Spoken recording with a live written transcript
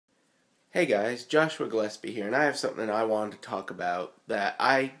Hey guys, Joshua Gillespie here, and I have something I wanted to talk about that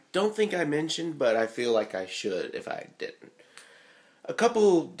I don't think I mentioned, but I feel like I should if I didn't. A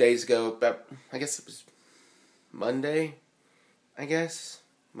couple days ago, about, I guess it was Monday,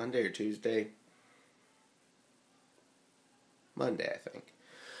 Monday or Tuesday? Monday, I think.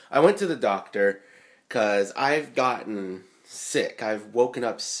 I went to the doctor because I've gotten sick. I've woken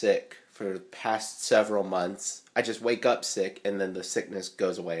up sick for the past several months. I just wake up sick and then the sickness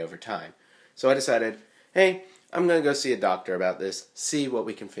goes away over time. So I decided, hey, I'm going to go see a doctor about this, see what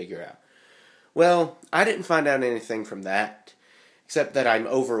we can figure out. Well, I didn't find out anything from that, except that I'm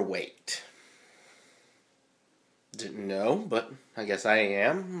overweight. Didn't know, but I guess I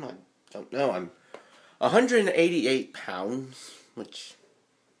am. I don't know. I'm 188 pounds, which,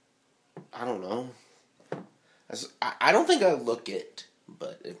 I don't know. I don't think I look it,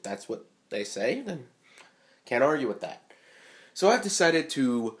 but if that's what they say, then can't argue with that. So I've decided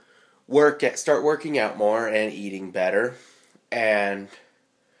to start working out more and eating better, and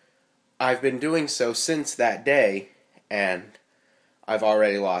I've been doing so since that day, and I've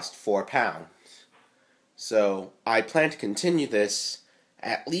already lost 4 pounds. So I plan to continue this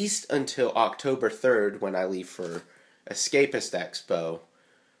at least until October 3rd when I leave for Escapist Expo,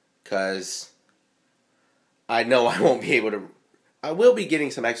 because I know I won't be able to. I will be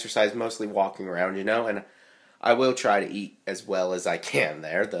getting some exercise, mostly walking around, and I will try to eat as well as I can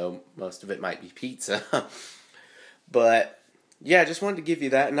there, though most of it might be pizza. But, yeah, just wanted to give you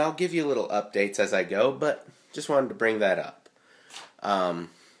that, and I'll give you little updates as I go, but just wanted to bring that up.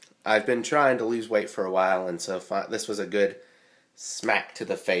 I've been trying to lose weight for a while, and so this was a good smack to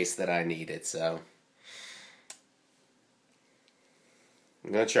the face that I needed, so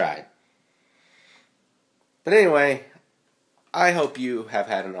I'm going to try. But anyway, I hope you have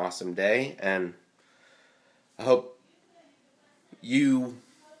had an awesome day, and I hope you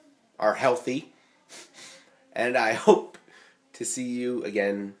are healthy, and I hope to see you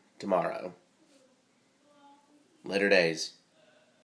again tomorrow. Later days.